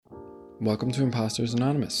Welcome to Imposters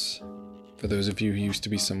Anonymous. For those of you who used to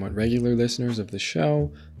be somewhat regular listeners of the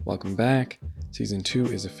show, welcome back. Season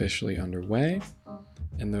 2 is officially underway,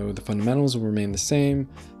 and though the fundamentals will remain the same,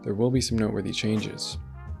 there will be some noteworthy changes.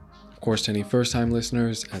 Of course, to any first-time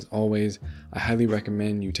listeners, as always, I highly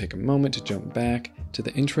recommend you take a moment to jump back to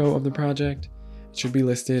the intro of the project. It should be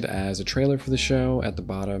listed as a trailer for the show at the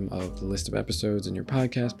bottom of the list of episodes in your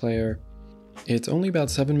podcast player. It's only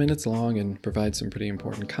about 7 minutes long and provides some pretty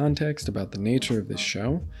important context about the nature of this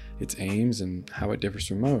show, its aims, and how it differs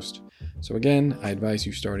from most. So again, I advise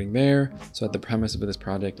you starting there so that the premise of this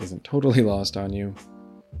project isn't totally lost on you.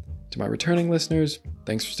 To my returning listeners,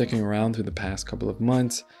 thanks for sticking around through the past couple of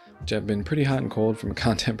months, which have been pretty hot and cold from a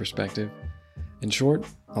content perspective. In short,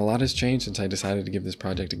 a lot has changed since I decided to give this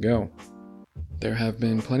project a go. There have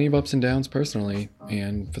been plenty of ups and downs personally,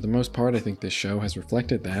 and for the most part I think this show has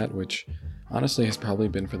reflected that, which honestly has probably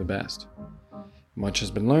been for the best. Much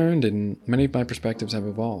has been learned, and many of my perspectives have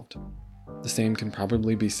evolved. The same can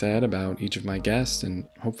probably be said about each of my guests, and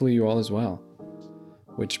hopefully you all as well.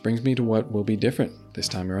 Which brings me to what will be different this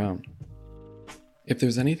time around. If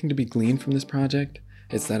there's anything to be gleaned from this project,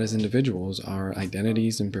 it's that as individuals, our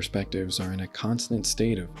identities and perspectives are in a constant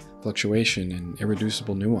state of fluctuation and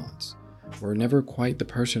irreducible nuance. We're never quite the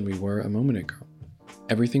person we were a moment ago.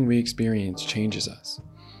 Everything we experience changes us.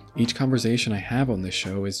 Each conversation I have on this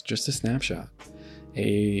show is just a snapshot,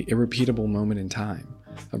 a irrepeatable moment in time,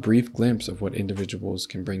 a brief glimpse of what individuals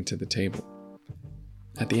can bring to the table.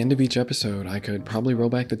 At the end of each episode, I could probably roll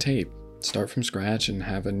back the tape, start from scratch, and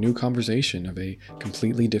have a new conversation of a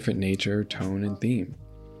completely different nature, tone, and theme.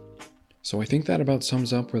 So I think that about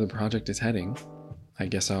sums up where the project is heading. I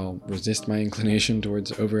guess I'll resist my inclination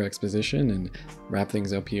towards over-exposition and wrap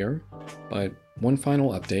things up here, but one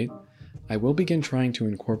final update. I will begin trying to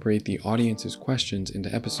incorporate the audience's questions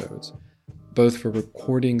into episodes, both for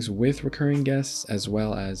recordings with recurring guests as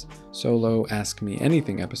well as solo Ask Me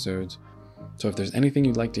Anything episodes. So if there's anything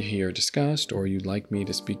you'd like to hear discussed or you'd like me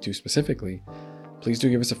to speak to specifically, please do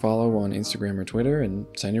give us a follow on Instagram or Twitter and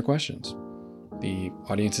send your questions. The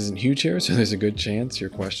audience isn't huge here, so there's a good chance your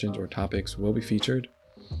questions or topics will be featured.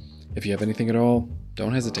 If you have anything at all,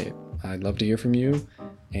 don't hesitate. I'd love to hear from you.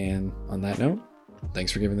 And on that note,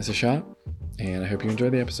 thanks for giving this a shot, and I hope you enjoy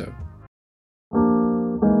the episode.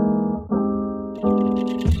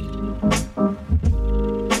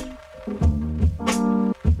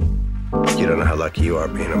 You don't know how lucky you are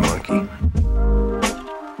being a monkey.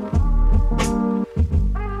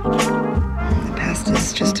 The past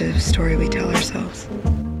is just a story we tell ourselves.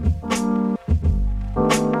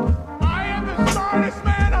 I am the smartest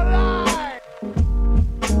man alive!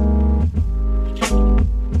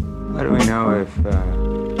 How do we know if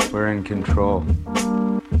we're in control?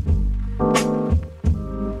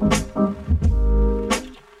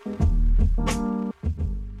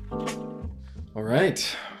 All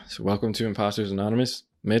right, so welcome to Imposters Anonymous.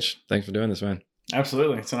 Mitch, thanks for doing this, man.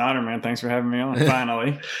 Absolutely. It's an honor, man. Thanks for having me on,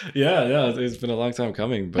 finally. Yeah, it's been a long time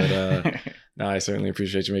coming, but no, I certainly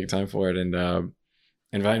appreciate you making time for it and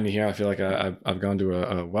inviting me here. I feel like I've gone to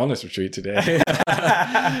a wellness retreat today.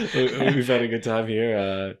 We've had a good time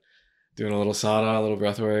here, doing a little sauna, a little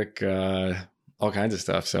breath work, all kinds of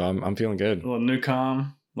stuff. So I'm feeling good. A little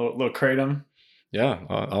Nucom, little Kratom. Yeah,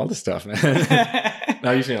 all the stuff, man. How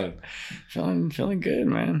are you feeling? Feeling good,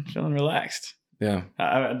 man. Feeling relaxed. Yeah.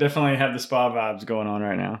 I definitely have the spa vibes going on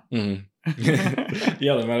right now. Mm-hmm.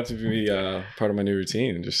 Yeah, that might have to be part of my new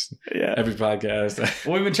routine. Just every podcast.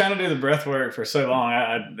 Well, we've been trying to do the breath work for so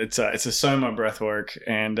long. It's a Soma breath work,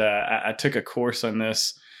 and I took a course on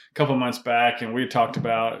this a couple months back, and we talked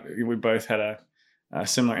about, we both had a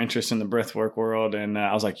similar interest in the breath work world, and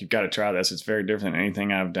I was like, you've got to try this. It's very different than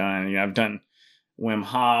anything I've done. I've done Wim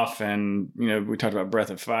Hof, and we talked about breath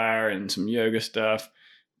of fire and some yoga stuff.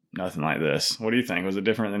 Nothing like this. What do you think? Was it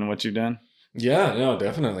different than what you've done? Yeah, no,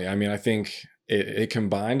 definitely. I mean, I think it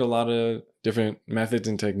combined a lot of different methods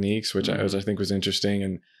and techniques, which I think was interesting.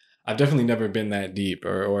 And I've definitely never been that deep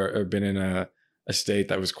or been in a state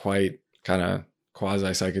that was quite kind of quasi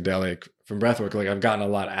psychedelic from breathwork. Like I've gotten a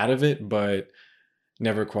lot out of it, but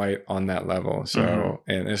never quite on that level. So,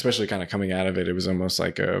 and especially kind of coming out of it, it was almost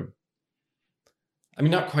like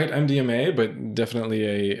not quite MDMA, but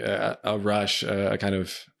definitely a rush, a kind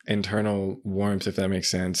of internal warmth, if that makes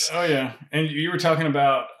sense. Oh yeah. And you were talking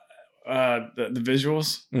about the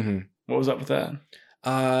visuals. Mm-hmm. What was up with that?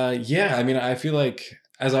 Yeah, I mean, I feel like,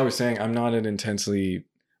 as I was saying, I'm not an intensely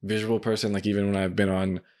visual person. Like even when I've been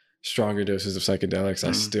on stronger doses of psychedelics,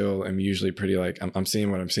 I still am usually pretty like I'm seeing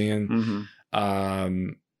what I'm seeing.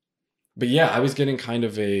 But yeah, I was getting kind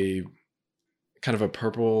of a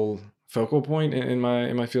purple focal point in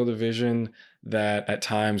my field of vision, that at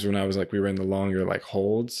times when I was like, we were in the longer like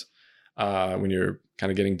holds, when you're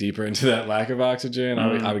kind of getting deeper into that lack of oxygen,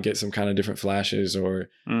 I would get some kind of different flashes or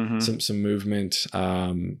some movement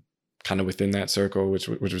kind of within that circle, which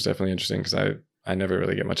was definitely interesting because I never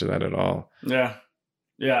really get much of that at all. Yeah.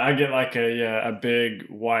 I get like a big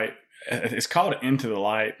white, it's called Into the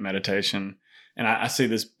Light meditation. And I see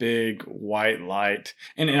this big white light.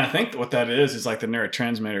 And I think what that is like the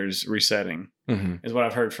neurotransmitters resetting is what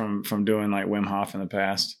I've heard from doing like Wim Hof in the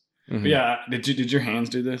past. But yeah, did your hands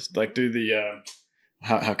do this? Like do the,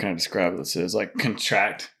 how can I describe this? Is like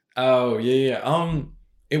contract. Oh, yeah.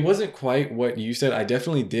 It wasn't quite what you said. I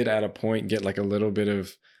definitely did at a point get like a little bit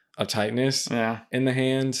of tightness in the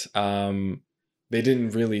hands. They didn't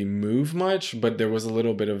really move much, but there was a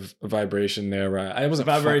little bit of vibration there. I wasn't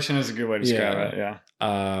vibration is a good way to describe it. Yeah.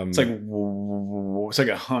 It's like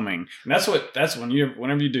a humming. And that's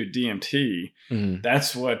whenever you do DMT,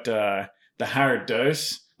 that's what the higher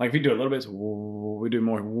dose, like if you do a little bit, we do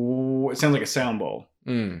more. It sounds like a sound bowl.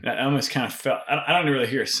 I almost kind of felt, I don't really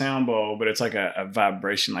hear a sound bowl, but it's like a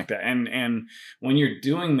vibration like that. And when you're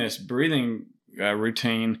doing this breathing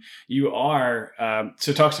routine, you are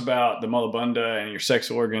so it talks about the Mula Bandha and your sex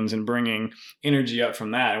organs and bringing energy up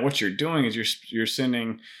from that. And what you're doing is you're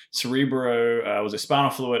sending spinal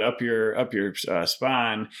fluid up your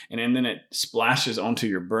spine, and then it splashes onto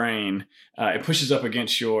your brain. It pushes up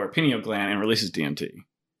against your pineal gland and releases DMT.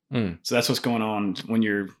 So that's what's going on when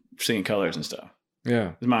you're seeing colors and stuff.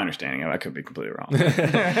 Yeah, is my understanding of it. I could be completely wrong.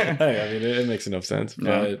 Hey, I mean, it makes enough sense.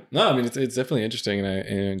 But no, I mean, it's definitely interesting, and I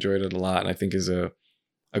enjoyed it a lot. And I think is a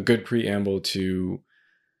good preamble to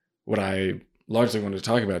what I largely wanted to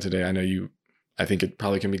talk about today. I think it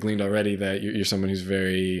probably can be gleaned already that you're someone who's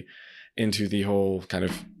very into the whole kind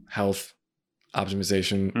of health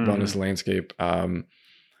optimization, wellness landscape.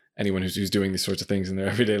 Anyone who's doing these sorts of things in their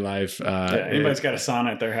everyday life. Anybody's got a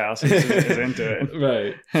sauna at their house is into it.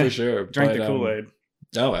 Right, for sure. Drink the Kool-Aid.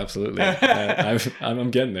 Oh, absolutely.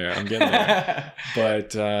 I'm getting there.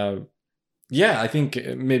 But I think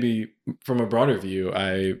maybe from a broader view,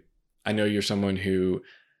 I know you're someone who,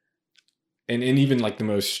 and even like the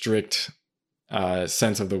most strict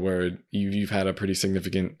sense of the word, you've had a pretty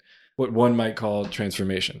significant, what one might call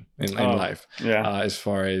transformation in life. Yeah. As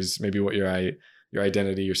far as maybe what your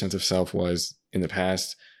identity, your sense of self was in the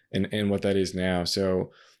past and what that is now.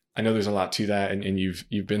 So I know there's a lot to that and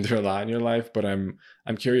you've been through a lot in your life, but I'm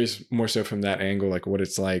curious more so from that angle, like what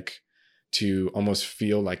it's like to almost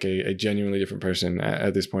feel like a genuinely different person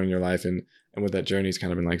at this point in your life and what that journey's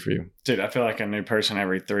kind of been like for you. Dude, I feel like a new person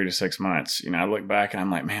every 3 to 6 months. I look back and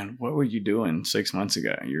I'm like, man, what were you doing 6 months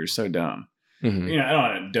ago? You're so dumb. I don't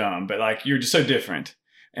know, dumb, but like you're just so different.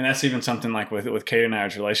 And that's even something like with Kate and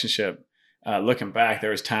I's relationship. Looking back, there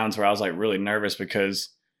was times where I was like really nervous because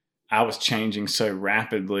I was changing so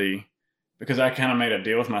rapidly because I kind of made a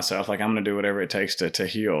deal with myself. Like I'm going to do whatever it takes to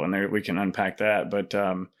heal. And there, we can unpack that. But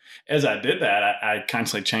as I did that, I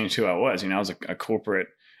constantly changed who I was. I was a corporate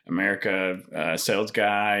America sales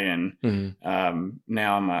guy. And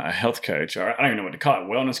now I'm a health coach, or I don't even know what to call it.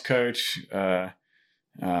 Wellness coach,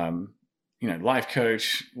 life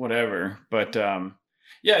coach, whatever. But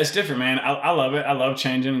yeah, it's different, man. I love it. I love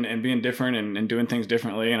changing and being different and doing things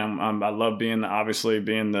differently. And I love being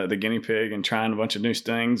the guinea pig and trying a bunch of new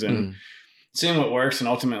things and seeing what works and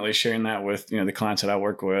ultimately sharing that with, the clients that I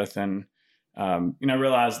work with. And,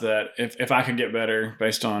 realize that if I could get better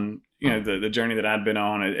based on, the journey that I'd been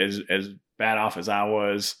on as bad off as I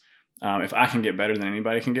was, if I can get better, then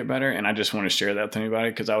anybody can get better. And I just want to share that with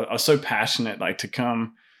anybody because I was so passionate, like to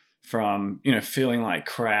come from, feeling like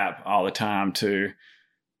crap all the time to,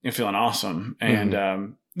 feeling awesome.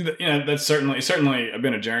 And, that's certainly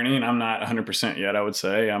been a journey and I'm not 100% yet. I would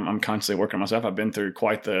say I'm constantly working on myself. I've been through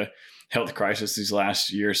quite the health crisis these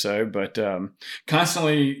last year or so, but,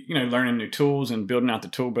 constantly, learning new tools and building out the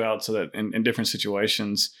tool belt so that in different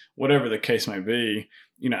situations, whatever the case may be,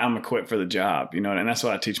 I'm equipped for the job, and that's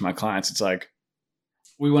what I teach my clients. It's like,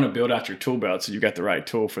 we want to build out your tool belt so you got the right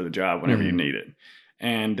tool for the job whenever you need it.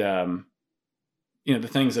 And, the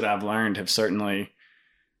things that I've learned have certainly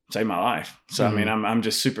saved my life. So, I mean, I'm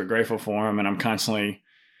just super grateful for them and I'm constantly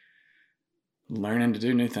learning to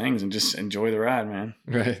do new things and just enjoy the ride, man.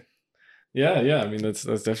 Right. Yeah. I mean, that's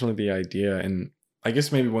definitely the idea. And I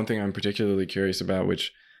guess maybe one thing I'm particularly curious about,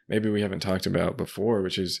 which maybe we haven't talked about before,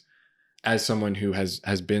 which is as someone who has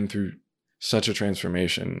been through such a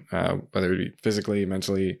transformation, whether it be physically,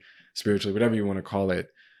 mentally, spiritually, whatever you want to call it.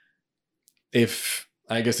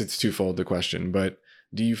 I guess it's twofold, the question, but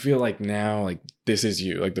do you feel like now, like this is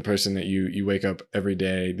you, like the person that you wake up every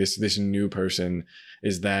day, this new person,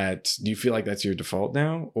 do you feel like that's your default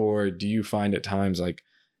now? Or do you find at times like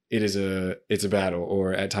it's a battle,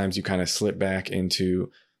 or at times you kind of slip back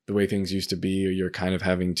into the way things used to be, or you're kind of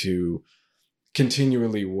having to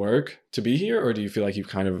continually work to be here? Or do you feel like you've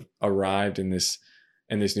kind of arrived in this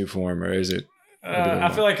new form, or is it?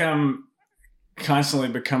 I feel like I'm constantly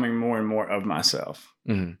becoming more and more of myself.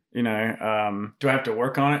 Mm-hmm. You know, do I have to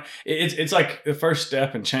work on it? It's like the first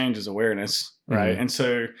step in change is awareness, right? Mm-hmm. And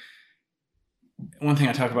so one thing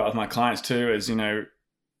I talk about with my clients too is, you know,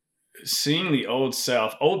 seeing the old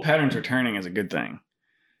patterns returning is a good thing.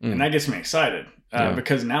 Mm-hmm. And that gets me excited Yeah.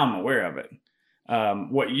 because now I'm aware of it.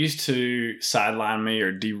 What used to sideline me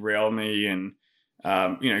or derail me and,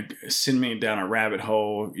 you know, send me down a rabbit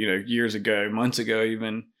hole, you know, years ago, months ago,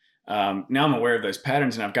 even, now I'm aware of those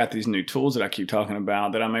patterns, and I've got these new tools that I keep talking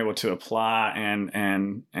about that I'm able to apply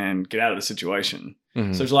and get out of the situation.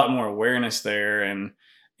 Mm-hmm. So there's a lot more awareness there. And,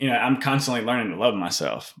 you know, I'm constantly learning to love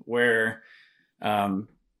myself where, you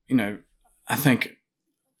know, I think,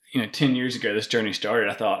 you know, 10 years ago, this journey started.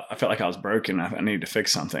 I felt like I was broken. I needed to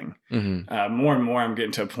fix something. Mm-hmm. More and more, I'm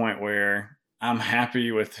getting to a point where I'm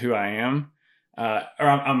happy with who I am, or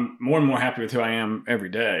I'm more and more happy with who I am every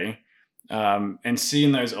day. And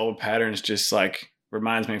seeing those old patterns just like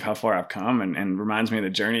reminds me of how far I've come, and reminds me of the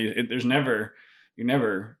journey. You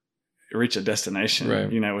never reach a destination,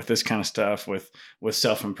 right. You know, with this kind of stuff, with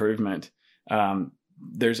self-improvement.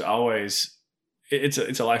 There's always,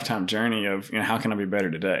 it's a lifetime journey of, you know, how can I be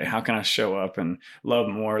better today? How can I show up and love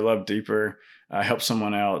more, love deeper, help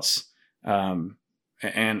someone else?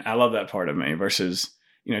 And I love that part of me versus,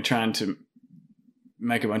 you know, trying to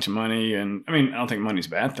make a bunch of money. And I mean, I don't think money's a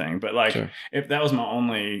bad thing, but like, Sure. If that was my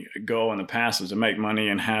only goal in the past was to make money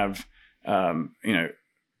and have, you know,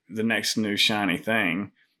 the next new shiny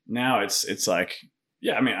thing. Now it's like,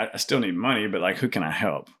 yeah, I mean, I still need money, but like, who can I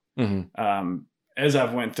help? Mm-hmm. As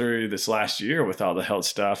I've went through this last year with all the health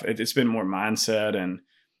stuff, it's been more mindset, and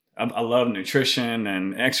I love nutrition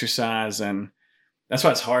and exercise, and that's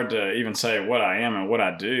why it's hard to even say what I am and what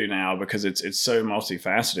I do now, because it's so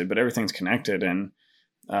multifaceted, but everything's connected. And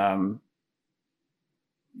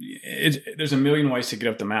there's a million ways to get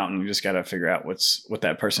up the mountain. You just got to figure out what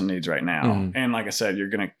that person needs right now. Mm-hmm. And like I said, you're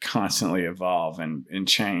going to constantly evolve and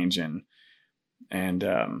change and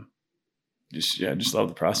just love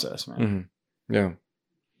the process, man. Mm-hmm. Yeah.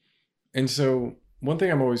 And so one thing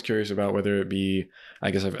I'm always curious about, whether it be, I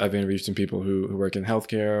guess I've interviewed some people who work in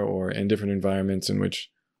healthcare or in different environments in which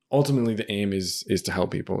ultimately the aim is to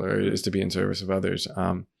help people, or is to be in service of others.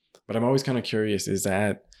 But I'm always kind of curious, is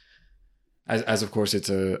that, as of course it's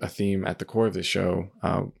a theme at the core of the show,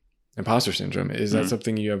 imposter syndrome, is that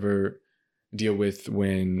something you ever deal with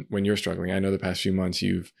when you're struggling? I know the past few months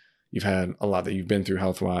you've had a lot that you've been through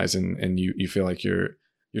health-wise, and you feel like you're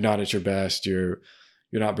not at your best, you're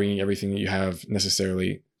not bringing everything that you have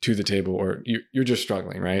necessarily to the table, or you're just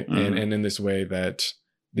struggling, right? Mm-hmm. And in this way that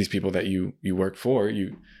these people that you work for,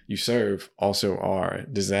 you serve, also are.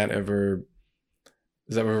 Does that ever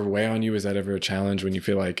weigh on you? Is that ever a challenge when you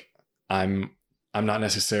feel like I'm not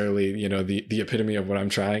necessarily, you know, the epitome of what I'm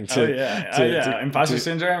trying to? Imposter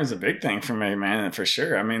syndrome is a big thing for me, man, for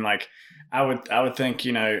sure. I mean, like I would think,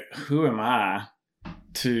 you know, who am I?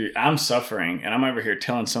 I'm suffering, and I'm over here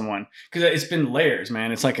telling someone, because it's been layers,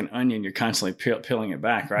 man. It's like an onion. You're constantly peeling it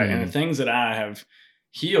back, right? Mm-hmm. And the things that I have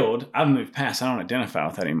healed, I've moved past. I don't identify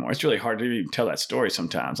with that anymore. It's really hard to even tell that story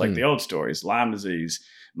sometimes. Like the old stories, Lyme disease,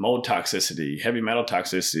 mold toxicity, heavy metal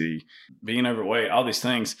toxicity, being overweight, all these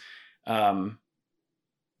things.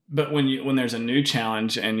 But when there's a new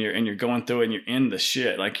challenge and you're going through it and you're in the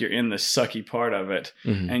shit, like you're in the sucky part of it,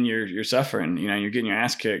 Mm-hmm. and you're suffering, you know, you're getting your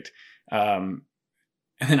ass kicked.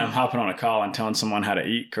 And then I'm hopping on a call and telling someone how to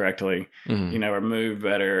eat correctly, Mm-hmm. you know, or move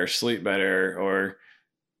better or sleep better, or,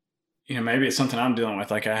 you know, maybe it's something I'm dealing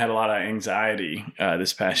with. Like I had a lot of anxiety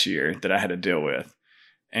this past year that I had to deal with.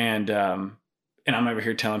 And I'm over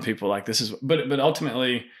here telling people like this is, but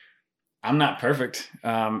ultimately I'm not perfect.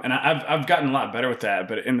 And I've gotten a lot better with that.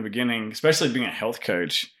 But in the beginning, especially being a health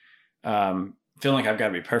coach, feeling like I've got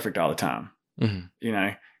to be perfect all the time. Mm-hmm. You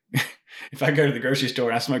know, if I go to the grocery store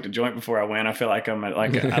and I smoked a joint before I went, I feel like I'm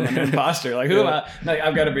an imposter. Like, who am I? Like,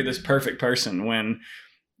 I've got to be this perfect person when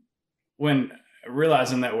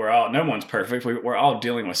realizing that no one's perfect. We're all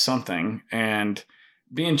dealing with something, and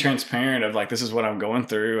being transparent of like, this is what I'm going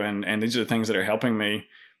through. And these are the things that are helping me.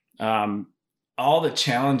 All the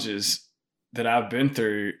challenges that I've been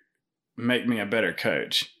through make me a better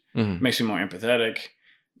coach, Mm-hmm. makes me more empathetic,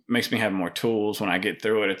 makes me have more tools when I get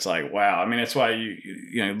through it. It's like, wow. I mean, that's why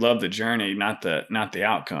you love the journey, not the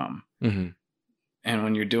outcome. Mm-hmm. And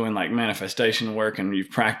when you're doing like manifestation work and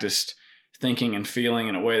you've practiced thinking and feeling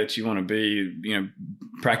in a way that you want to be,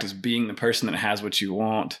 practice being the person that has what you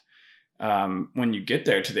want. When you get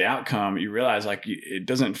there to the outcome, you realize like it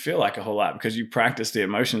doesn't feel like a whole lot because you practice the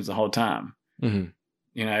emotions the whole time. Mm-hmm.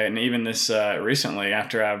 And even this recently,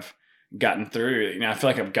 after I've gotten through, I feel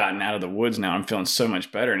like I've gotten out of the woods now. I'm feeling so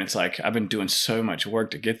much better. And it's like, I've been doing so much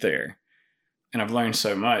work to get there and I've learned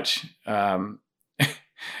so much.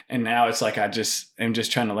 And now it's like, I'm just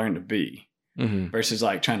trying to learn to be versus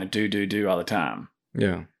like trying to do all the time.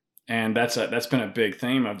 Yeah. And that's been a big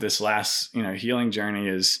theme of this last, healing journey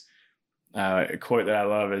is a quote that I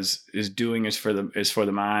love is doing is for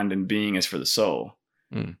the mind and being is for the soul.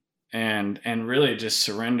 Mm. And really just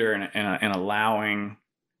surrender and allowing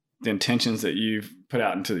the intentions that you've put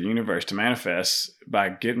out into the universe to manifest by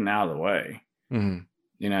getting out of the way, and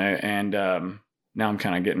now I'm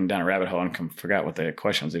kind of getting down a rabbit hole and forgot what the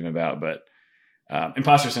question was even about, but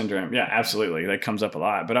imposter syndrome. Yeah, absolutely. That comes up a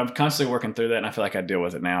lot, but I'm constantly working through that. And I feel like I deal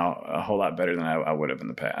with it now a whole lot better than I would have in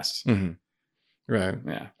the past. Mm-hmm. Right.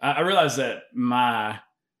 Yeah. I realized that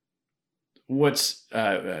was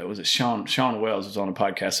it Sean Wells was on a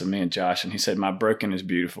podcast with me and Josh, and he said, my broken is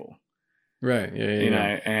beautiful. Right.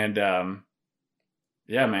 Yeah. And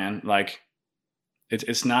yeah, man, like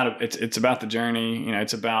it's about the journey,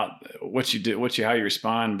 it's about what you do, how you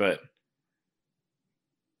respond. But,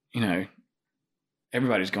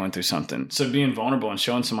 everybody's going through something. So being vulnerable and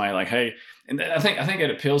showing somebody like, hey, and I think it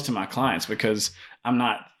appeals to my clients because I'm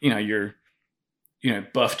not, your,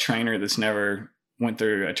 buff trainer that's never went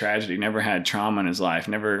through a tragedy, never had trauma in his life,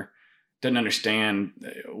 doesn't understand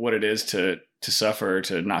what it is to suffer,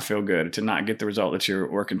 to not feel good, to not get the result that you're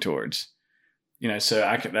working towards. So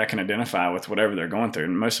I can identify with whatever they're going through.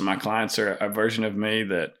 And most of my clients are a version of me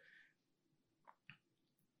that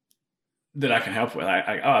I can help with.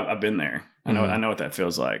 I've been there. I know what that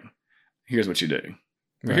feels like. Here's what you do.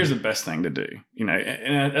 Right. Here's the best thing to do.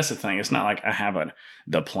 And that's the thing. It's not like I have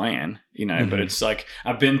the plan, but it's like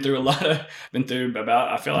I've been through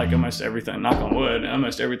I feel like almost everything, knock on wood,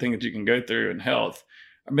 almost everything that you can go through in health.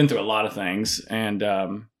 I've been through a lot of things, and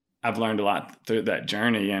I've learned a lot through that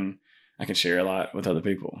journey, and I can share a lot with other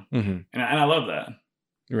people. Mm-hmm. And I love that.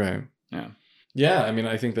 Right. Yeah. Yeah. I mean,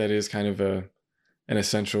 I think that is kind of an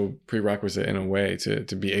essential prerequisite in a way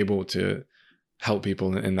to be able to help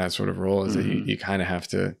people in that sort of role is that you kind of have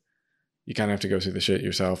to go through the shit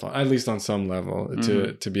yourself, at least on some level,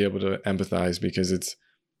 to be able to empathize, because it's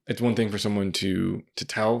one thing for someone to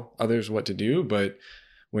tell others what to do, but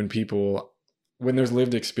when there's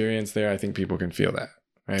lived experience there, I think people can feel that.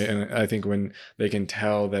 Right. And I think when they can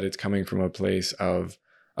tell that it's coming from a place of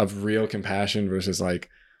real compassion versus like,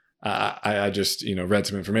 I just, read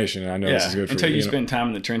some information and I know this is good for until you. You spend time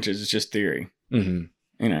in the trenches, it's just theory. Mm-hmm.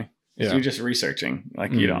 You're just researching.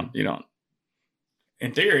 Like you don't,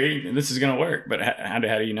 in theory, this is going to work, but how do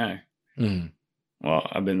you know? Mm-hmm. Well,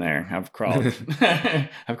 I've been there. I've crawled.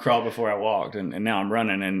 I've crawled before I walked, and now I'm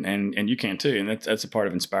running, and you can too. And that's a part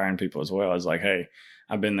of inspiring people as well. Is like, hey,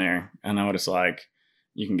 I've been there. I know what it's like.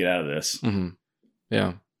 You can get out of this. Mm-hmm.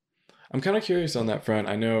 Yeah. I'm kind of curious on that front.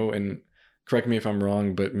 I know, and correct me if I'm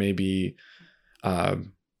wrong, but maybe,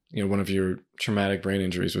 one of your traumatic brain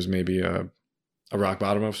injuries was maybe a rock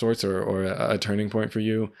bottom of sorts, or a turning point for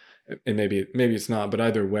you. And maybe it's not, but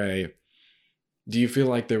either way, do you feel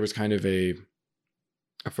like there was kind of a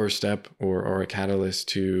first step or a catalyst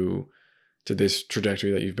to this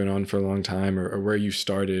trajectory that you've been on for a long time, or where you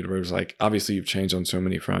started, where it was like, obviously you've changed on so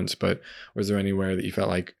many fronts, but was there anywhere that you felt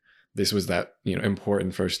like this was that,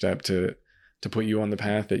 important first step to put you on the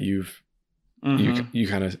path that you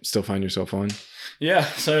kind of still find yourself on? Yeah.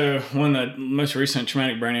 So when the most recent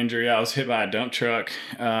traumatic brain injury, I was hit by a dump truck.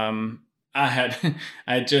 I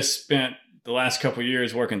had just spent the last couple of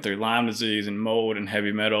years working through Lyme disease and mold and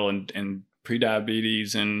heavy metal and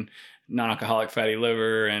prediabetes and non-alcoholic fatty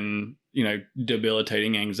liver and,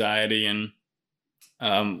 debilitating anxiety, and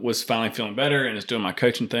was finally feeling better and was doing my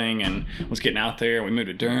coaching thing and was getting out there. We moved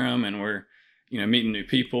to Durham and we're, meeting new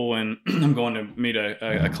people, and I'm going to meet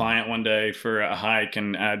a client one day for a hike,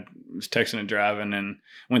 and I was texting and driving and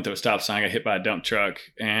went through a stop sign, got hit by a dump truck,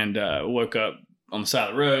 and woke up on the side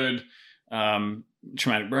of the road,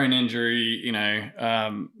 traumatic brain injury.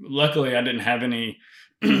 Luckily I didn't have any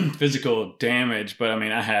physical damage, but I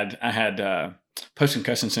mean, I had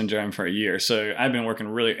post-concussion syndrome for a year. So I'd been working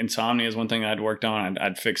insomnia is one thing I'd worked on.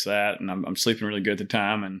 I'd fixed that, and I'm sleeping really good at the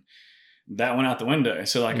time, and that went out the window.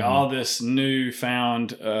 So like all this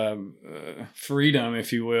newfound freedom,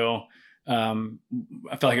 if you will, I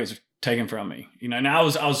felt like it was taken from me. And I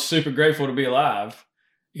was super grateful to be alive.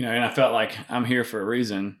 And I felt like I'm here for a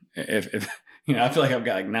reason. If I feel like I've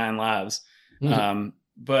got like 9 lives. Mm-hmm.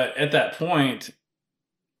 But at that point,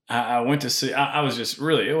 I went to see. I was just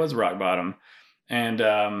really, it was rock bottom, and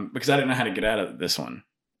because I didn't know how to get out of this one,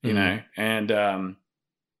 and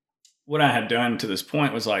what I had done to this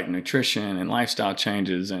point was like nutrition and lifestyle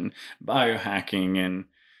changes and biohacking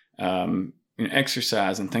and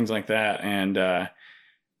exercise and things like that. And I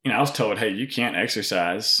was told, hey, you can't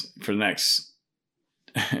exercise for the next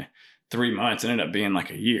 3 months. It ended up being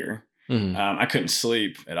like a year. Mm-hmm. I couldn't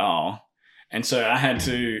sleep at all. And so I had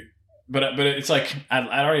to, but it's like, I'd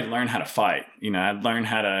already learned how to fight, I'd learned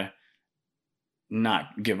how to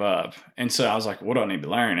not give up. And so I was like, what do I need to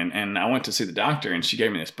learn? And I went to see the doctor, and she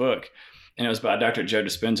gave me this book, and it was by Dr. Joe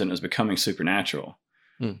Dispenza, and it was Becoming Supernatural.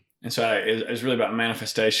 Mm. And so it was really about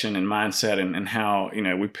manifestation and mindset and how,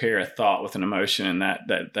 we pair a thought with an emotion, and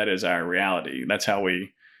that is our reality. That's how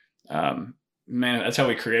we, that's how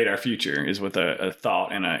we create our future, is with a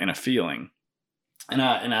thought and a feeling. And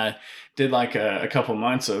I did like a couple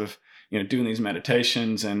months of, doing these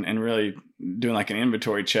meditations and really doing like an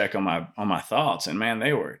inventory check on my thoughts. And man,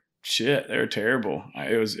 they were terrible.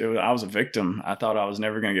 I was a victim. I thought I was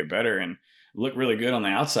never going to get better, and looked really good on the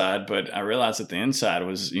outside, but I realized that the inside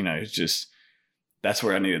was, it's just, that's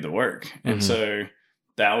where I needed the work. Mm-hmm. And so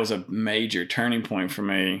that was a major turning point for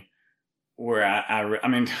me, where I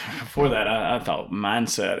mean, before that, I thought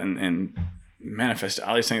mindset and manifest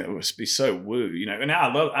all these things that would be so woo, and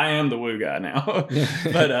now I am the woo guy now.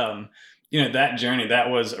 But that journey, that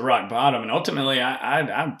was a rock bottom, and ultimately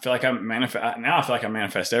I feel like I feel like I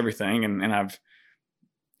manifest everything, and I've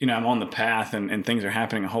I'm on the path, and things are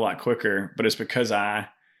happening a whole lot quicker. But it's because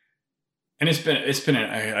it's been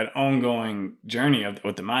an ongoing journey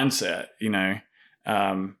with the mindset,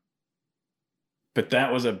 but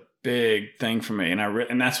that was a big thing for me,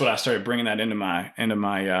 and that's what I started bringing that into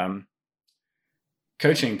my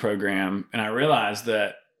coaching program. And I realized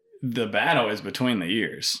that the battle is between the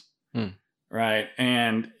ears. Right.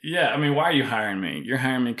 And yeah, I mean, why are you hiring me? You're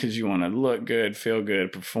hiring me because you want to look good, feel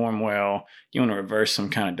good, perform well. You want to reverse some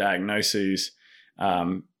kind of diagnoses.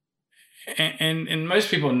 And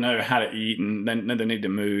most people know how to eat, and they know they need to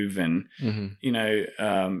move. And,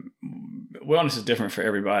 wellness is different for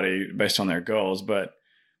everybody based on their goals. But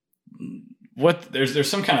there's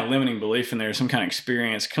some kind of limiting belief in there, some kind of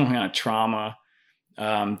experience, some kind of trauma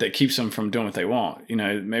that keeps them from doing what they want.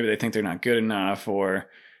 Maybe they think they're not good enough, or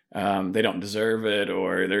they don't deserve it,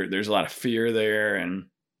 or there's a lot of fear there,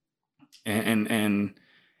 and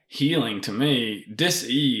healing, to me,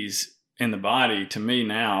 dis-ease in the body, to me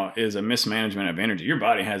now, is a mismanagement of energy. Your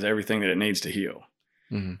body has everything that it needs to heal.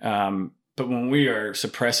 Mm-hmm. But when we are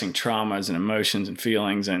suppressing traumas and emotions and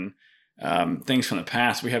feelings and things from the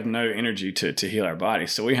past, we have no energy to heal our body.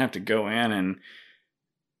 So we have to go in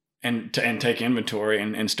and take inventory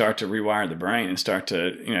and start to rewire the brain and start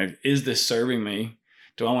to, is this serving me?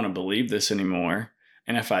 Do I want to believe this anymore?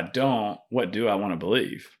 And if I don't, what do I want to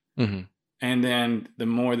believe? Mm-hmm. And then the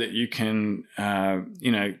more that you can,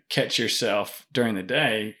 catch yourself during the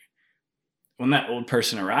day, when that old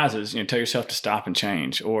person arises, tell yourself to stop and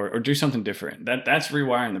change or do something different. That's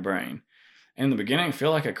rewiring the brain. And in the beginning,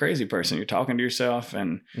 feel like a crazy person. You're talking to yourself,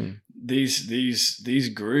 and these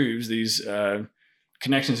grooves, these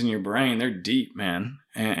connections in your brain, they're deep, man.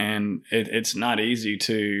 And it's not easy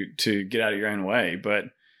to get out of your own way, but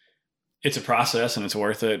it's a process, and it's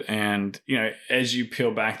worth it. And, as you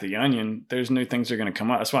peel back the onion, there's new things that are going to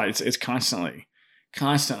come up. That's why it's constantly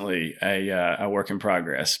a work in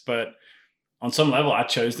progress. But on some level, I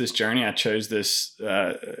chose this journey. I chose this,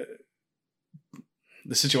 the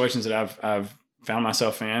situations that I've found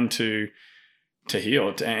myself in to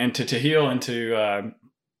heal and to heal and to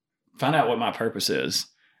find out what my purpose is.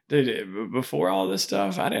 Dude, before all this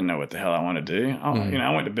stuff, I didn't know what the hell I wanted to do.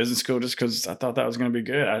 I went to business school just because I thought that was going to be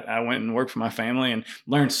good. I went and worked for my family and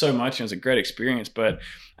learned so much. And it was a great experience, but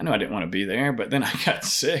I knew I didn't want to be there. But then I got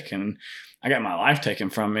sick and I got my life taken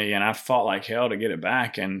from me, and I fought like hell to get it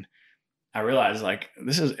back. And I realized, like,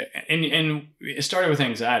 this is, and it started with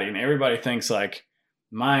anxiety, and everybody thinks like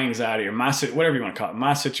my anxiety or whatever you want to call it,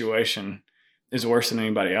 my situation is worse than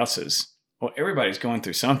anybody else's. Well, everybody's going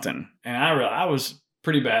through something. And I was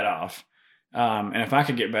pretty bad off. And if I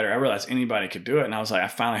could get better, I realized anybody could do it. And I was like, I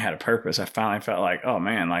finally had a purpose. I finally felt like, oh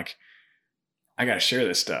man, like I got to share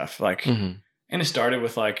this stuff. Like, and it started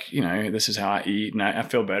with like, this is how I eat, and I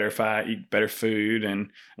feel better if I eat better food, and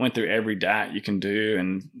went through every diet you can do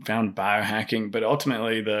and found biohacking. But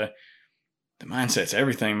ultimately the the mindset's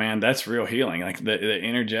everything, man. That's real healing. Like the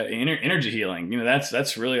energy healing,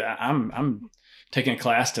 that's really, I'm taking a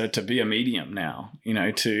class to be a medium now,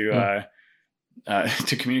 to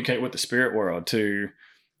communicate with the spirit world, to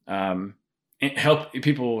help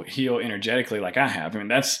people heal energetically like I have. I mean,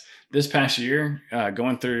 that's this past year,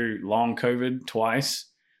 going through long COVID twice.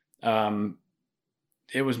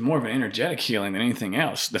 It was more of an energetic healing than anything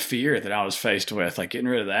else. The fear that I was faced with, like getting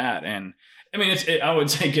rid of that. And I mean, I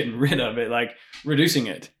would say getting rid of it, like reducing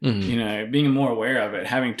it, being more aware of it,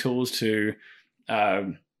 having tools to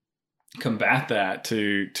combat that,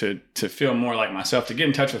 to feel more like myself, to get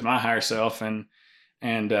in touch with my higher self and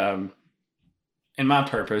my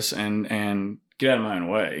purpose and get out of my own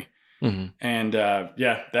way. Mm-hmm. And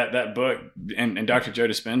that book and Dr. Joe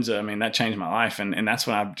Dispenza, I mean, that changed my life. And that's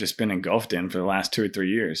what I've just been engulfed in for the last 2 or 3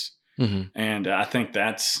 years. Mm-hmm. And I think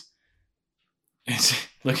it's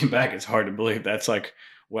looking back, it's hard to believe that's like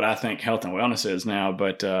what I think health and wellness is now.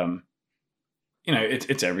 But,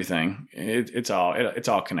 it's everything. It's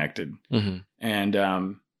all connected. Mm-hmm.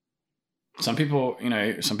 And some people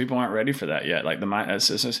aren't ready for that yet. Like it's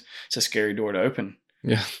a scary door to open.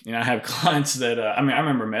 Yeah. I have clients that, I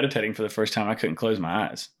remember meditating for the first time. I couldn't close my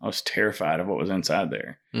eyes. I was terrified of what was inside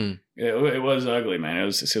there. Mm. It was ugly, man. It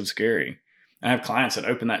was scary. I have clients that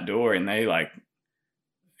open that door and they you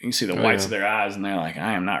can see the whites of their eyes and they're like,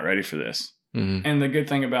 I am not ready for this. Mm-hmm. And the good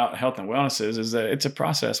thing about health and wellness is that it's a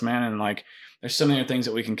process, man. And like, there's so many things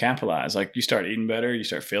that we can capitalize. Like you start eating better, you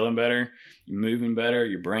start feeling better, you're moving better,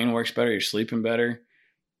 your brain works better, you're sleeping better.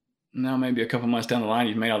 Now, maybe a couple months down the line,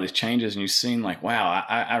 you've made all these changes and you've seen like, wow,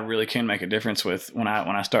 I really can make a difference with when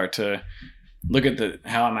I start to look at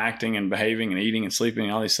how I'm acting and behaving and eating and sleeping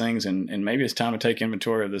and all these things. And maybe it's time to take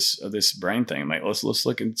inventory of this brain thing. Like, let's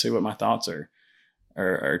look and see what my thoughts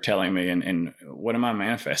are telling me and what am I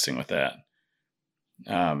manifesting with that?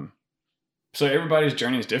 So everybody's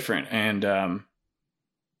journey is different. And,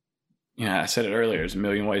 I said it earlier, there's a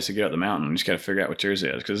million ways to get up the mountain. You just got to figure out what yours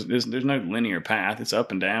is, because there's no linear path. It's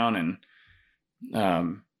up and down, and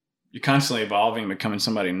you're constantly evolving, becoming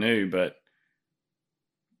somebody new. But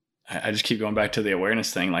I just keep going back to the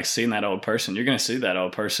awareness thing, like seeing that old person. You're going to see that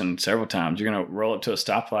old person several times. You're going to roll up to a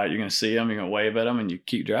stoplight. You're going to see them. You're going to wave at them, and you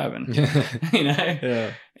keep driving.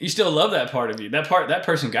 Yeah. You still love that part of you. That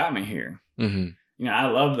person got me here. Mm-hmm. I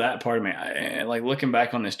love that part of me. Like looking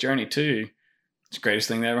back on this journey too. It's the greatest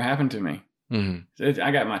thing that ever happened to me. Mm-hmm.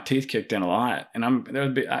 I got my teeth kicked in a lot, and I'm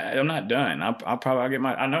not done. I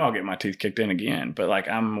know I'll get my teeth kicked in again, but like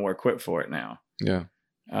I'm more equipped for it now. Yeah.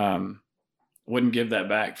 Wouldn't give that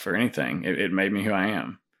back for anything. It made me who I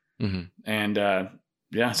am. Mm-hmm.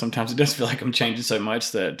 And sometimes it does feel like I'm changing so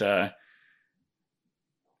much that.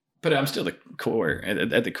 But I'm still the core.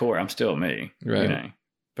 At the core, I'm still me. Right.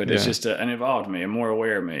 But it's just an evolved me, a more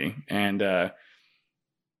aware me, and.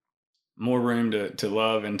 More room to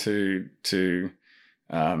love and to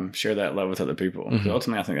share that love with other people. Mm-hmm.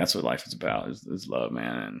 Ultimately, I think that's what life is about, is love,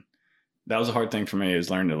 man. And that was a hard thing for me,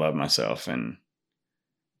 is learning to love myself. And,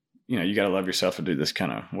 you got to love yourself to do this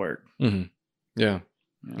kind of work. Mm-hmm. Yeah.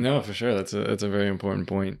 No, for sure. That's a very important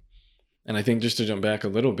point. And I think just to jump back a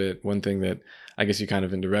little bit, one thing that I guess you kind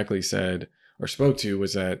of indirectly said or spoke to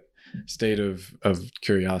was that state of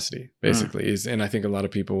curiosity, basically. And I think a lot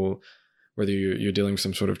of people, whether you're dealing with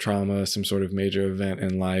some sort of trauma, some sort of major event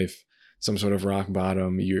in life, some sort of rock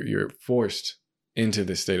bottom, you're forced into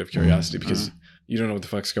this state of curiosity because you don't know what the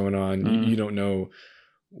fuck's going on. You don't know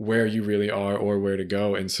where you really are or where to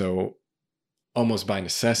go. And so almost by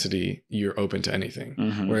necessity, you're open to anything.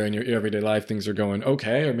 Mm-hmm. Where in your everyday life, things are going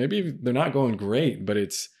okay, or maybe they're not going great, but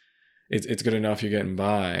it's good enough, you're getting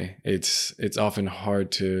by. It's often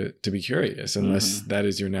hard to be curious unless that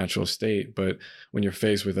is your natural state. But when you're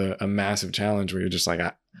faced with a massive challenge where you're just like,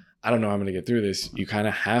 I don't know how I'm going to get through this, you kind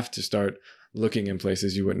of have to start looking in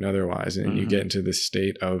places you wouldn't otherwise. And you get into this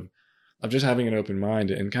state of just having an open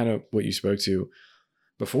mind. And kind of what you spoke to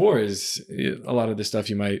before is a lot of the stuff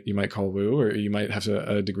you might call woo, or you might have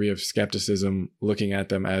a degree of skepticism looking at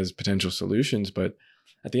them as potential solutions. But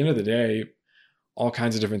at the end of the day, all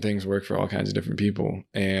kinds of different things work for all kinds of different people.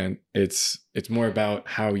 And it's more about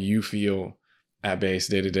how you feel at base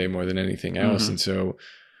day to day more than anything else. And so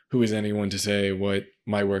who is anyone to say what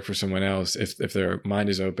might work for someone else if their mind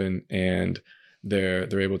is open and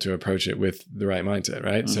they're able to approach it with the right mindset,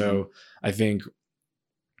 right? So I think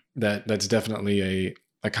that's definitely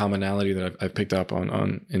a commonality that I've picked up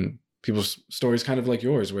on in people's stories, kind of like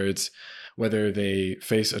yours, where it's whether they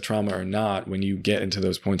face a trauma or not, when you get into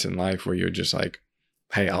those points in life where you're just like,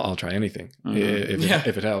 hey, I'll try anything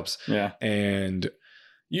if it helps. Yeah. And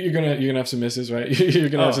you're gonna have some misses, right? You're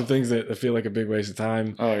gonna have some things that feel like a big waste of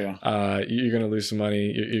time. Oh yeah. You're gonna lose some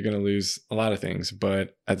money. You're gonna lose a lot of things.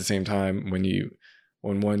 But at the same time, when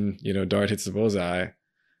one dart hits the bullseye,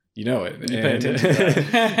 you know it. You pay attention to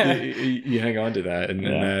that. you hang on to that,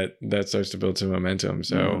 and that starts to build some momentum.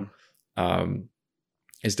 So,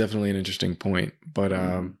 it's definitely an interesting point. But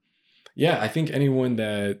I think anyone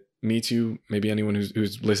that meets you, maybe anyone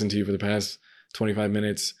who's listened to you for the past 25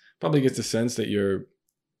 minutes, probably gets the sense that you're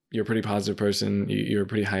a pretty positive person. You're a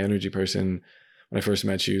pretty high energy person. When I first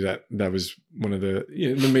met you, that was one of the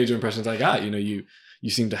major impressions I got. You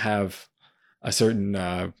seem to have a certain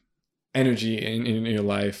energy in your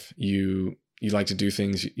life. You like to do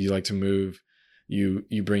things. You like to move.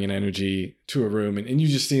 You bring an energy to a room, and you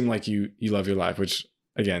just seem like you love your life, which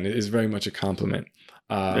again is very much a compliment.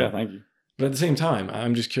 Thank you. But at the same time,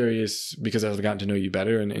 I'm just curious because I've gotten to know you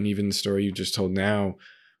better, and even the story you just told now,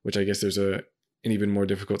 which I guess there's an even more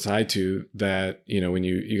difficult side to that. When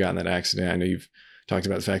you got in that accident, I know you've talked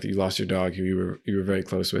about the fact that you lost your dog, who you were very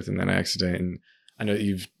close with in that accident, and I know that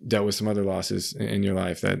you've dealt with some other losses in your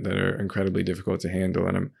life that are incredibly difficult to handle.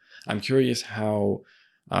 And I'm curious how,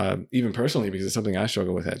 even personally, because it's something I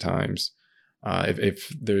struggle with at times, if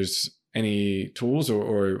there's any tools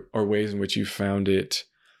or ways in which you found it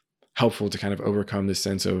helpful to kind of overcome this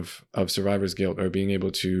sense of survivor's guilt, or being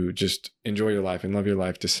able to just enjoy your life and love your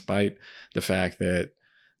life despite the fact that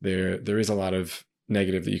there is a lot of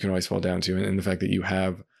negative that you can always fall down to, and the fact that you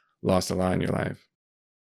have lost a lot in your life.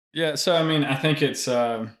 Yeah. So, I mean, I think it's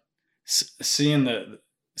seeing the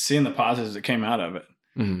positives that came out of it.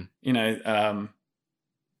 Mm-hmm.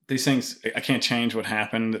 These things, I can't change what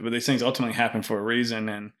happened, but these things ultimately happened for a reason,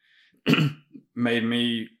 and made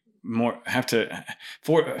me have to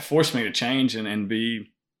force me to change and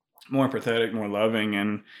be more empathetic, more loving,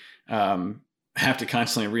 and have to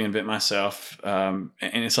constantly reinvent myself. And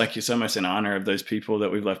it's like it's almost in honor of those people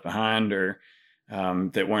that we've left behind, or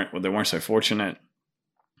that weren't so fortunate.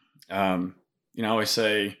 I always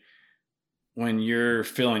say, when you're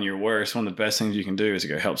feeling your worst, one of the best things you can do is to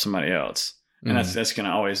go help somebody else. And that's going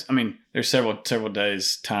to always, I mean, there's several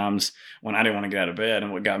times when I didn't want to get out of bed,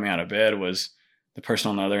 and what got me out of bed was the person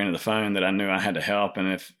on the other end of the phone that I knew I had to help, and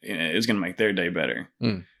if it was going to make their day better.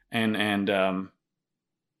 And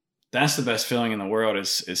that's the best feeling in the world,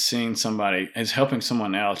 is seeing somebody, is helping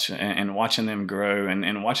someone else, and watching them grow,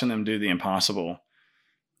 and watching them do the impossible.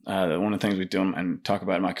 One of the things we do and talk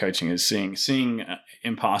about in my coaching is seeing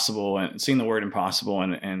impossible, and seeing the word impossible,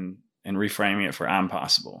 and reframing it for I'm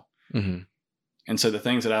possible. Mm-hmm. And so the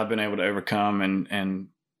things that I've been able to overcome and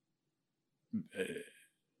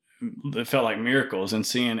it felt like miracles, and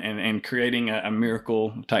seeing and creating a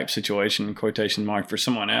miracle type situation, quotation mark, for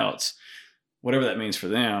someone else, whatever that means for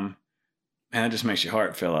them, and it just makes your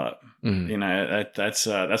heart fill up. Mm-hmm. That's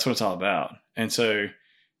what it's all about. And so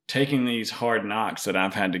taking these hard knocks that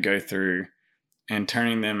I've had to go through and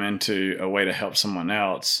turning them into a way to help someone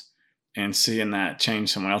else, and seeing that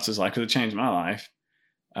change someone else's life, because it changed my life.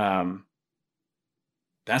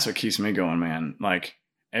 That's what keeps me going, man. Like,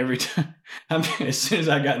 every time, as soon as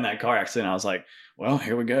I got in that car accident, I was like, well,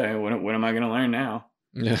 here we go. What am I going to learn now?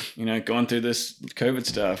 Yeah. Going through this COVID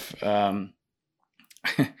stuff, I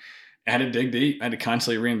had to dig deep. I had to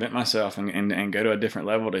constantly reinvent myself and go to a different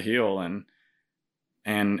level to heal, and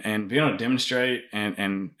being able to demonstrate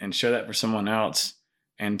and show that for someone else,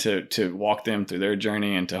 and to walk them through their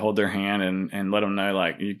journey, and to hold their hand and let them know,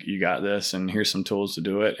 like, you got this, and here's some tools to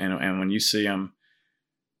do it. And when you see them,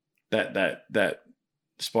 that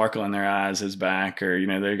sparkle in their eyes is back, or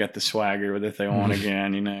they got the swagger that they want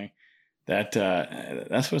again. That's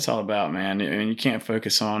what it's all about, man. And you can't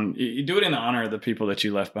focus on, you do it in honor of the people that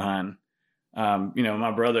you left behind.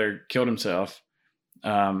 My brother killed himself.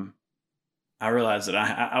 I realized that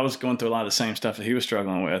I was going through a lot of the same stuff that he was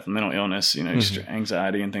struggling with, mental illness,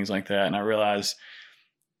 anxiety and things like that. And I realized,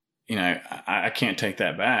 I can't take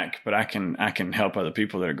that back, but I can help other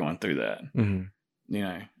people that are going through that.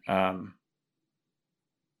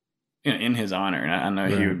 In his honor, and I know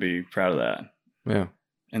he would be proud of that. Yeah,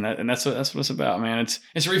 and that's what it's about, man. It's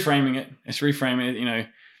reframing it. It's reframing it.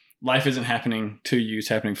 Life isn't happening to you; it's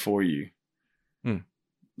happening for you. When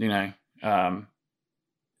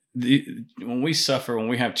we suffer, when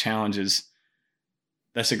we have challenges,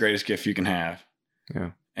 that's the greatest gift you can have.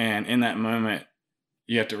 Yeah, and in that moment,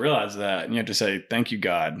 you have to realize that, and you have to say, "Thank you,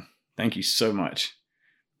 God. Thank you so much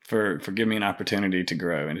for giving me an opportunity to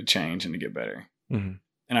grow and to change and to get better." Mm-hmm.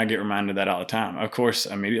 And I get reminded of that all the time. Of course,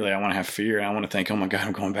 immediately I want to have fear, and I want to think, oh my God,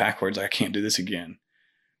 I'm going backwards. I can't do this again.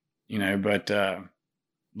 But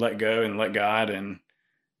let go and let God, and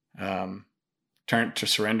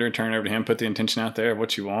surrender, turn it over to him, put the intention out there of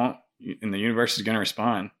what you want, and the universe is going to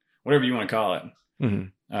respond, whatever you want to call it.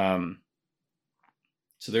 Mm-hmm.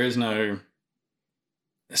 So there is no,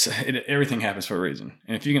 everything happens for a reason.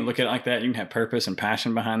 And if you can look at it like that, you can have purpose and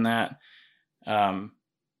passion behind that.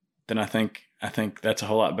 Then I think that's a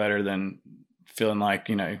whole lot better than feeling like,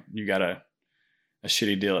 you got a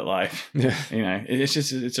shitty deal at life. Yeah. It's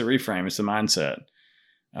a reframe. It's a mindset.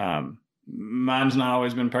 Mine's not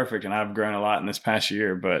always been perfect, and I've grown a lot in this past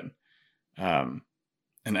year, but,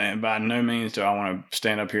 and by no means do I want to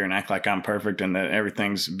stand up here and act like I'm perfect and that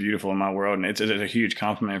everything's beautiful in my world. And it's a huge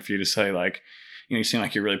compliment for you to say, like, you seem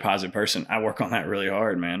like you're a really positive person. I work on that really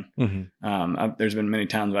hard, man. Mm-hmm. There's been many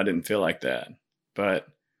times I didn't feel like that, but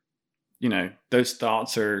those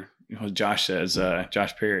thoughts are, what Josh says,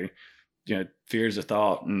 Josh Perry, fear is a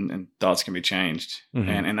thought, and thoughts can be changed. Mm-hmm.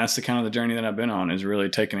 And that's the kind of the journey that I've been on, is really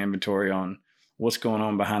taking inventory on what's going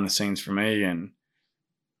on behind the scenes for me. And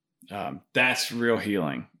that's real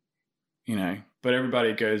healing, but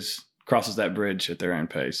everybody crosses that bridge at their own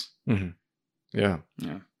pace. Mm-hmm. Yeah.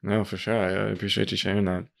 No, for sure. I appreciate you sharing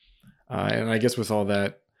that. And I guess with all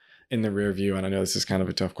that in the rear view, and I know this is kind of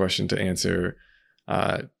a tough question to answer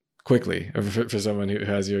quickly for someone who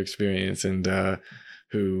has your experience and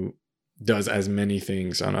who does as many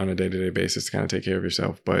things on a day-to-day basis to kind of take care of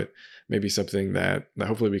yourself, but maybe something that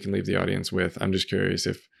hopefully we can leave the audience with. I'm just curious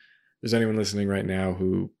if there's anyone listening right now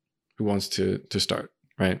who wants to start,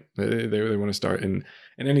 right? They want to start in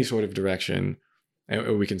any sort of direction,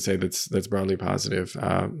 and we can say that's broadly positive.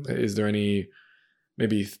 Is there any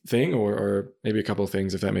maybe thing or maybe a couple of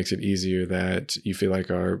things, if that makes it easier, that you feel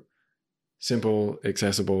like are simple,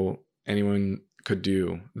 accessible, anyone could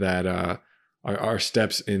do, that are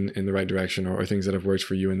steps in the right direction, or things that have worked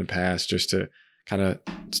for you in the past, just to kind of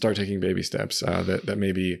start taking baby steps that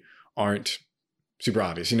maybe aren't super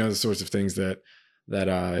obvious, the sorts of things that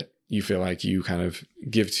you feel like you kind of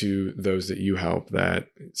give to those that you help that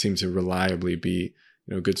seem to reliably be,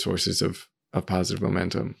 good sources of positive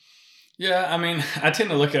momentum. Yeah, I mean, I tend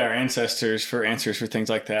to look at our ancestors for answers for things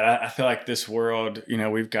like that. I feel like this world,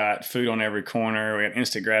 we've got food on every corner. We got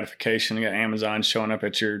instant gratification. You got Amazon showing up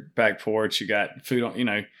at your back porch. You got food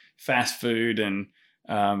on, fast food, and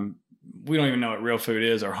we don't even know what real food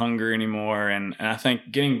is or hunger anymore. And I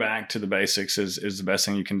think getting back to the basics is the best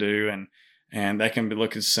thing you can do. And that can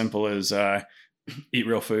look as simple as eat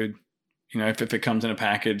real food. If it comes in a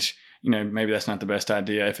package, maybe that's not the best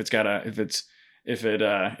idea. If it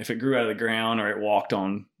grew out of the ground or it walked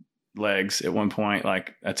on legs at one point,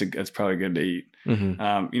 like that's probably good to eat.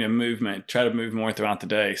 Mm-hmm. Movement, try to move more throughout the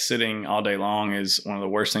day. Sitting all day long is one of the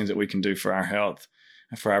worst things that we can do for our health,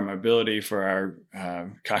 for our mobility, for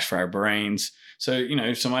our brains. So, you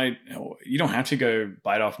don't have to go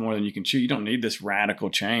bite off more than you can chew. You don't need this radical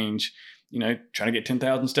change. Try to get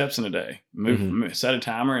 10,000 steps in a day, move, set a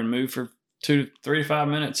timer and move for 3 to 5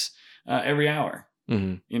 minutes every hour.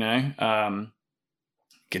 Mm-hmm.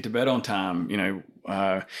 Get to bed on time.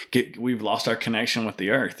 We've lost our connection with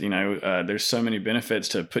the earth. There's so many benefits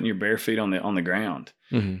to putting your bare feet on the ground.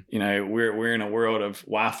 Mm-hmm. We're in a world of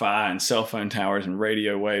Wi-Fi and cell phone towers and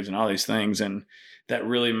radio waves and all these things, and that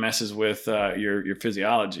really messes with your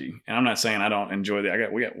physiology. And I'm not saying I don't enjoy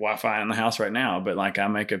we got Wi-Fi in the house right now, but like I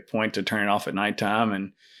make a point to turn it off at nighttime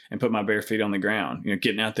and put my bare feet on the ground.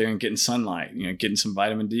 Getting out there and getting sunlight. Getting some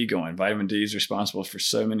vitamin D going. Vitamin D is responsible for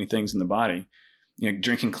so many things in the body.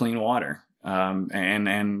 Drinking clean water.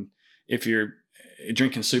 And if you're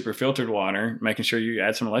drinking super filtered water, making sure you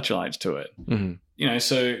add some electrolytes to it. Mm-hmm.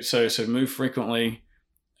 So move frequently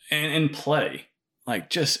and play.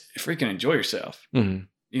 Like, just freaking enjoy yourself.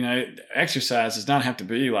 Mm-hmm. Exercise does not have to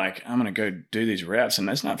be like, I'm going to go do these reps. And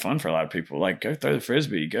that's not fun for a lot of people. Like, go throw the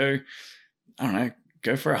Frisbee, go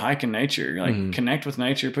for a hike in nature, like connect with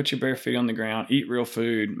nature, put your bare feet on the ground, eat real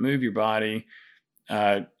food, move your body,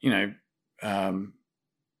 go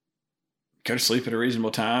to sleep at a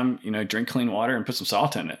reasonable time, drink clean water and put some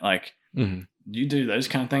salt in it. Like, you do those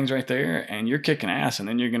kind of things right there and you're kicking ass, and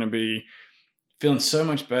then you're going to be feeling so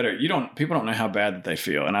much better. People don't know how bad that they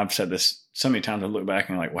feel. And I've said this so many times. I look back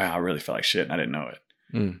and I'm like, wow, I really feel like shit and I didn't know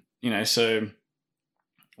it. So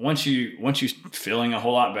once you feeling a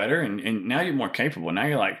whole lot better and now you're more capable, now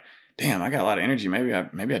you're like, damn, I got a lot of energy. Maybe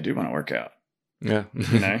I do want to work out. Yeah.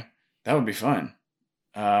 That would be fun.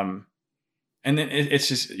 And then it's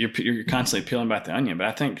just, you're constantly peeling back the onion, but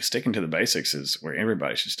I think sticking to the basics is where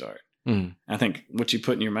everybody should start. I think what you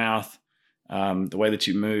put in your mouth, the way that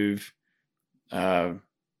you move, having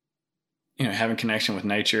connection with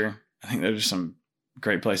nature, I think those are some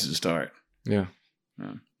great places to start. Yeah.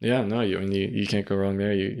 Yeah, no, you can't go wrong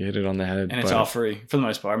there. You hit it on the head. And it's all free for the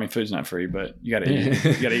most part. I mean, food's not free, but you got to eat.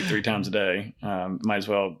 You got to eat 3 times a day. Might as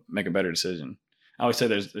well make a better decision. I always say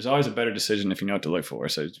there's always a better decision if you know what to look for.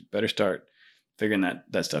 So you better start figuring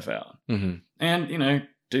that stuff out. Mm-hmm. And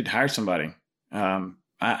dude, hire somebody.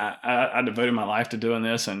 I devoted my life to doing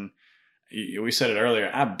this, and we said it earlier.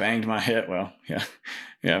 I banged my head. Well,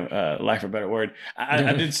 lack of a better word.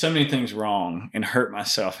 I did so many things wrong and hurt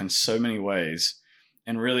myself in so many ways.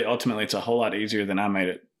 And really, ultimately, it's a whole lot easier than I made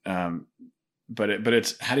it. But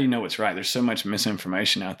it's, how do you know what's right? There's so much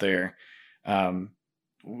misinformation out there.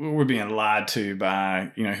 We're being lied to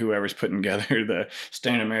by, whoever's putting together the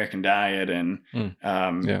standard American diet and,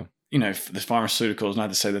 the pharmaceuticals, not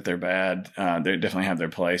to say that they're bad. They definitely have their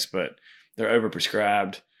place, but they're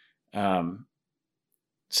overprescribed.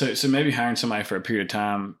 So maybe hiring somebody for a period of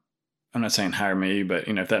time, I'm not saying hire me, but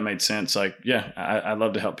if that made sense, I'd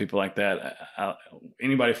love to help people like that.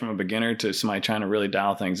 Anybody from a beginner to somebody trying to really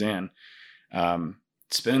dial things in,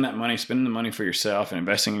 spending the money for yourself and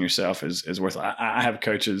investing in yourself is worth it. I have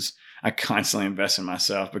coaches. I constantly invest in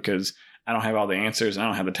myself because I don't have all the answers. I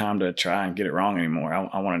don't have the time to try and get it wrong anymore.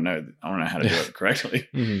 I want to know how to do it correctly.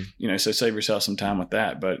 Mm-hmm. So save yourself some time with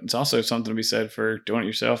that. But it's also something to be said for doing it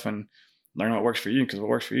yourself and learn what works for you, because what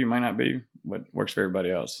works for you might not be what works for everybody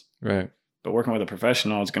else. Right. But working with a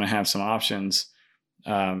professional is going to have some options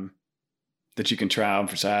that you can try out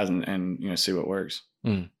for size and see what works.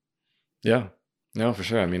 Mm. Yeah. No, for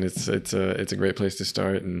sure. I mean, it's a great place to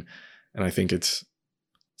start, and I think it's,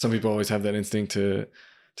 some people always have that instinct to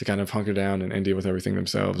kind of hunker down and deal with everything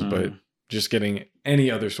themselves, but just getting any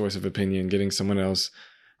other source of opinion, getting someone else,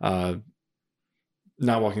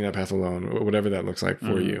 not walking that path alone, or whatever that looks like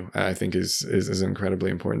for you, I think is an incredibly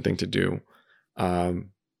important thing to do.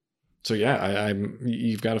 So yeah,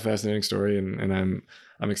 you've got a fascinating story, and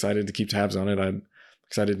I'm excited to keep tabs on it. I'm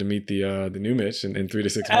excited to meet the new Mitch in 3 to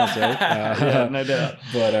 6 months, right? Yeah, no doubt.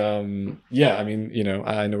 But I mean,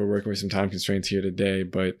 I know we're working with some time constraints here today,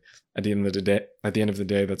 but at the end of the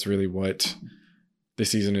day, that's really what this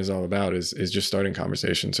season is all about, is just starting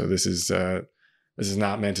conversation. So this is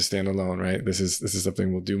not meant to stand alone, right? This is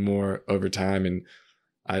something we'll do more over time, and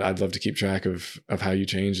I'd love to keep track of how you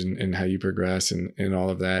change and how you progress and all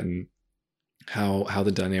of that, and how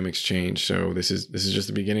the dynamics change. So this is just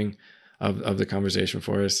the beginning of the conversation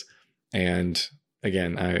for us. And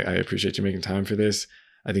again, I appreciate you making time for this.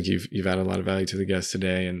 I think you've added a lot of value to the guests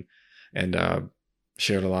today, and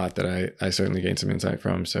shared a lot that I certainly gained some insight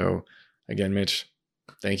from. So again, Mitch,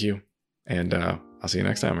 thank you. And I'll see you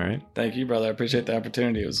next time, all right? Thank you, brother. I appreciate the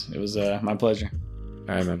opportunity. It was my pleasure.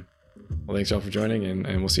 All right, man. Well, thanks y'all for joining,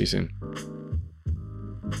 and we'll see you soon.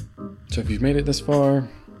 So if you've made it this far,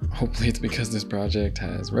 hopefully it's because this project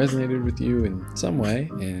has resonated with you in some way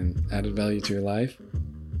and added value to your life.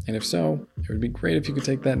 And if so, it would be great if you could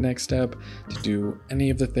take that next step to do any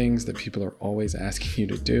of the things that people are always asking you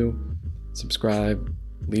to do. Subscribe,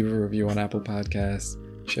 leave a review on Apple Podcasts,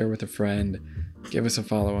 share with a friend, give us a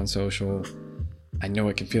follow on social. I know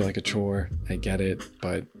it can feel like a chore, I get it,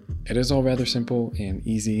 but it is all rather simple and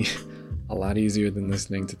easy, a lot easier than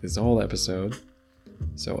listening to this whole episode.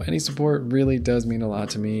 So any support really does mean a lot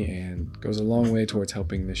to me and goes a long way towards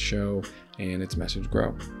helping this show and its message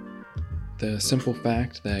grow. The simple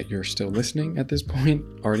fact that you're still listening at this point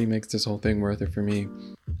already makes this whole thing worth it for me.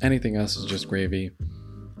 Anything else is just gravy.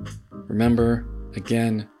 Remember,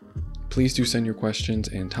 again, please do send your questions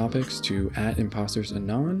and topics to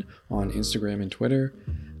 @ImpostersAnon on Instagram and Twitter.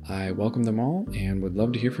 I welcome them all and would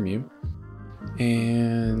love to hear from you.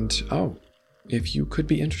 And if you could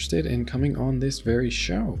be interested in coming on this very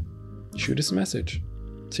show, shoot us a message.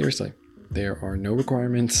 Seriously, there are no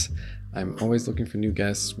requirements. I'm always looking for new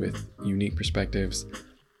guests with unique perspectives.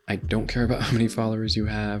 I don't care about how many followers you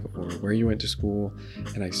have or where you went to school,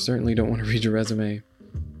 and I certainly don't want to read your resume.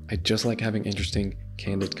 I just like having interesting,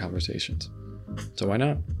 candid conversations. So why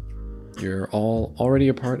not? You're all already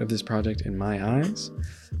a part of this project in my eyes,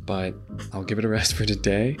 but I'll give it a rest for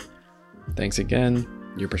today. Thanks again.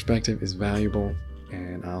 Your perspective is valuable,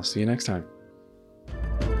 and I'll see you next time.